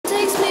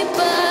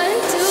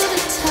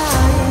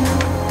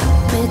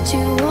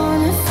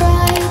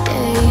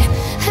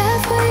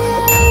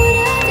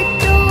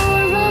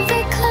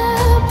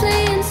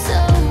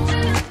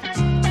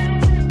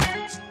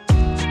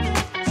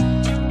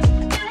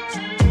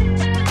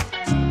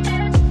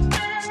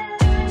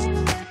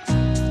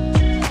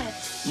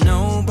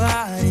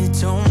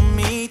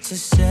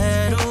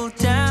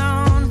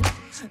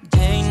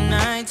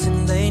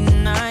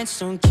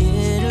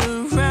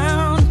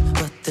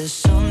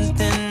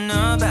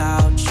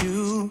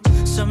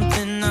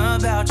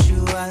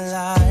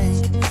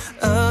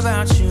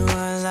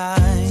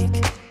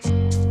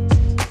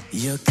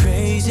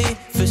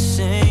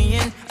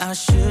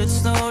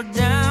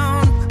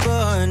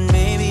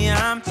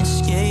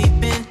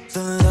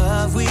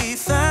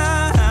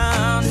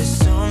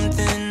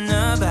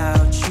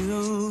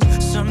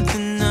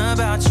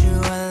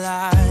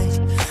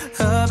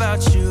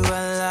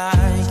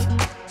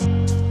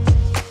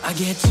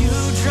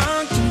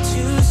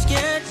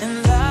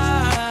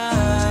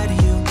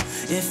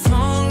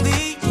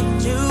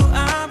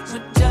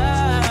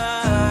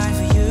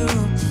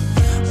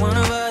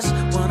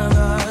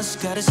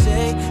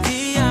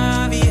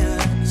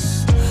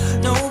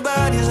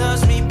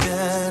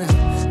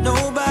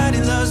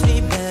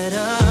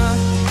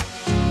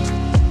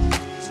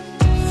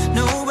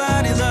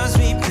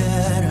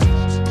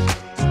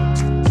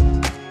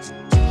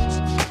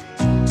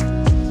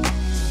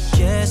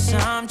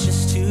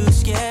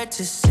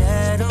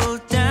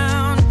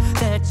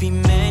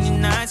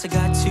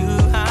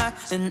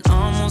and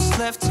almost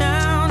left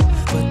town.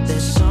 But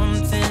there's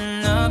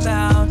something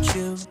about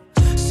you,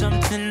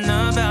 something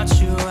about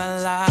you I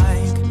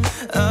like,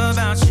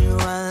 about you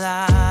I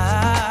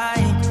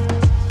like.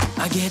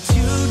 I get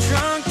too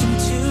drunk and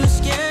too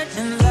scared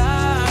and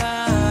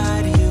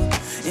lie to you.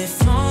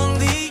 If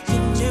only you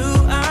knew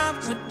I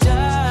would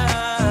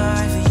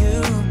die for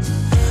you.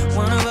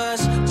 One of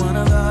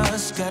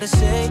us gotta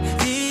say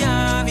the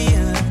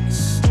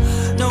obvious.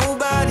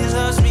 Nobody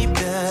loves me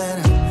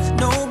better,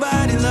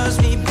 nobody loves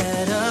me better.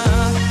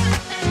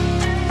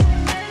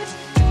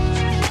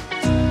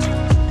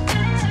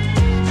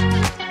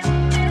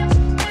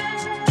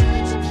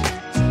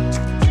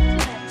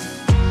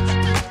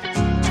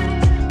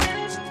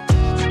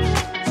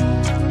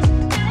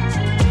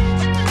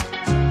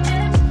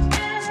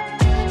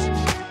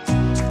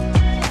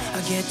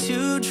 I get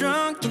too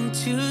drunk and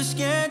too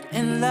scared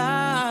and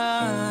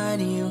lie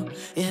to you.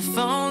 If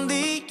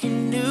only you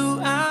knew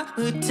I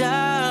would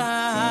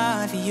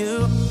die for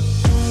you.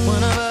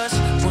 One of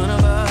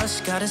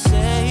us gotta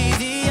say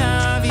the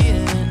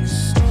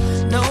obvious.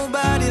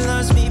 Nobody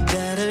loves me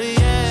better,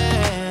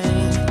 yeah.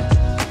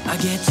 I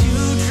get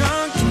too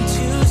drunk and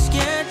too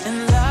scared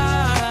and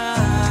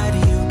lie to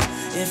you.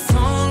 If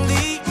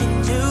only you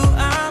knew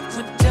I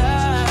would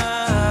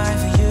die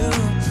for you.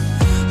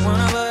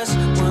 One of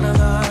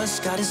us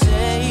gotta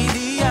say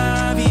the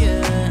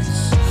obvious.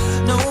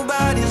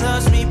 Nobody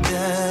loves me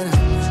better,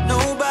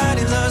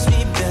 nobody loves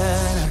me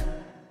better.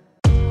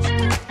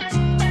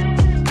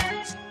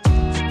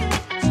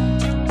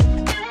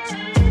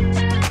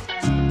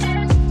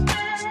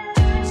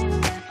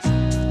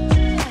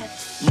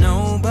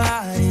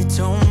 Nobody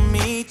told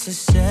me to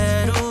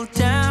settle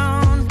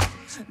down.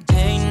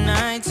 Day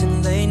nights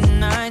and late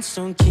nights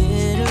don't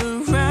kid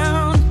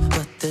around.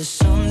 But there's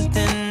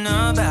something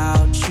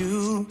about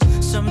you,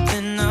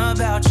 something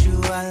about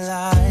you I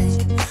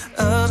like,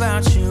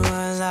 about you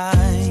I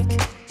like.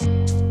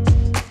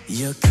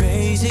 You're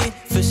crazy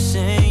for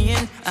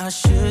saying I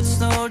should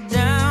slow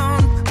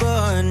down,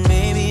 but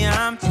maybe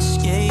I'm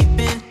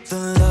escaping the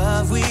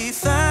love we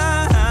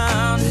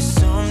found. There's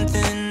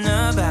something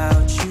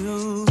about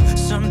you,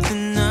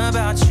 something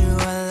about you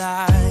I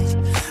like,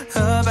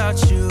 about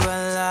you I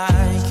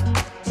like.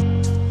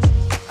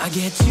 I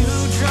get too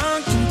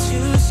drunk and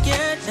too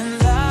scared and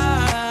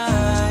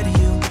lie to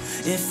you.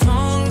 If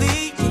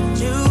only you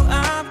knew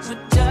I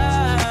would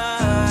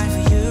die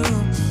for you.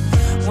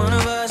 One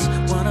of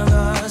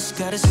us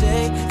gotta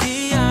say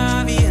the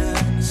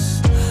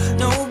obvious.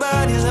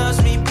 Nobody loves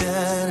me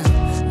better,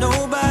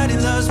 nobody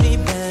loves me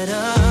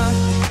better.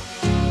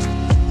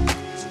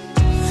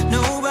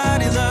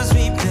 Nobody loves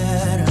me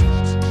better.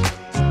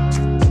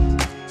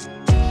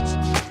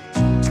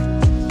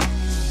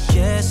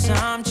 Guess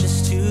I'm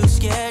just too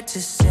scared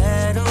to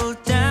settle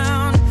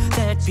down.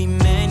 There'd be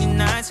many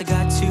nights I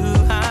got too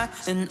high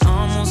and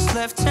almost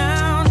left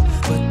town.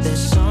 But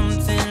there's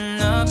something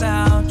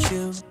about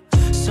you,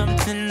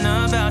 something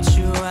about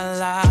you I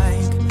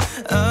like,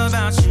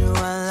 about you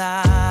I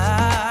like.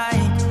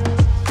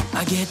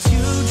 I get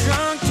too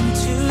drunk and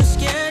too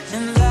scared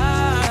and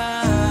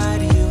lie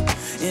to you.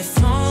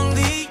 If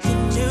only you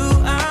knew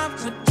I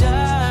would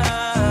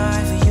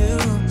die for you.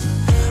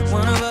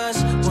 One of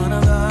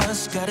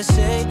us gotta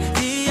say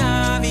the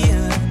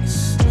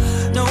obvious.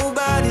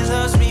 Nobody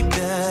loves me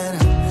better,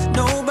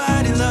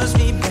 nobody loves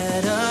me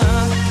better.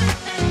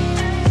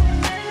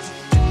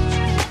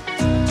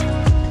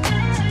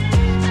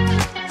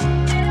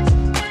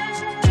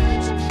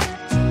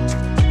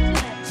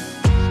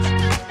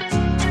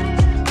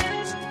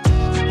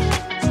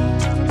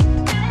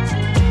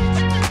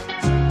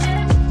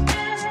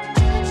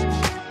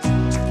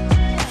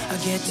 I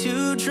get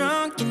too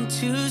drunk and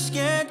too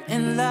scared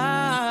and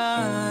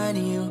lie to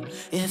you.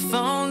 If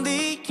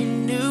only you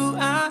knew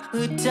I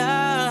would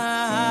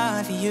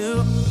die for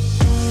you.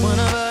 One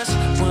of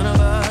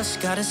us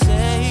gotta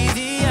say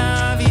the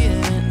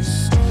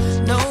obvious.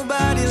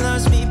 Nobody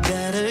loves me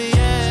better,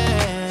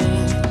 yeah.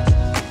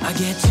 I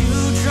get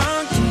too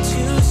drunk and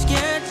too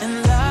scared and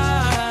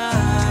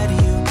lie to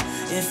you.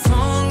 If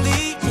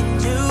only you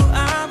knew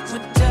I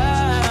would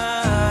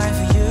die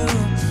for you.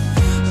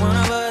 One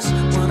of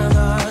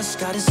us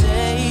gotta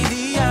say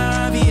the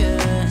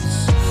obvious.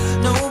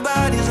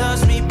 Nobody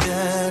loves me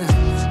better,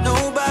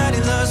 nobody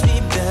loves me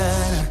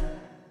better.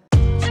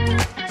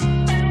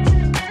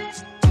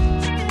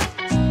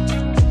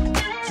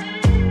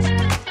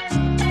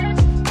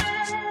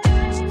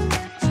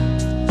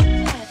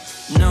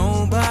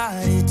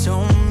 Nobody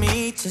told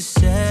me to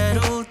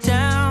settle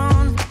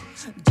down.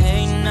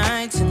 Day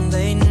nights and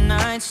late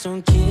nights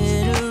don't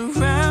kid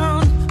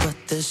around. But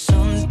there's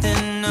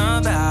something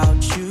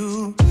about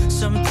you,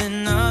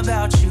 something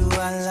about you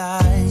I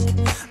like,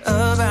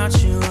 about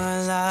you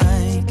I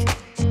like.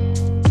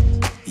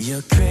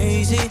 You're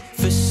crazy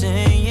for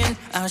saying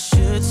I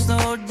should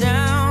slow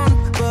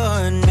down,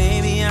 but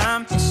maybe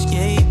I'm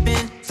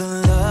escaping the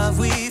love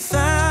we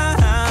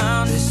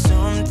found. There's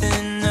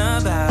something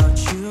about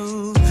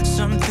you,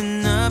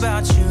 something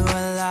about you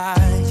I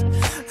like,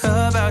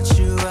 about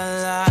you I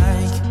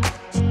like.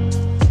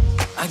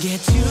 I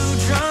get too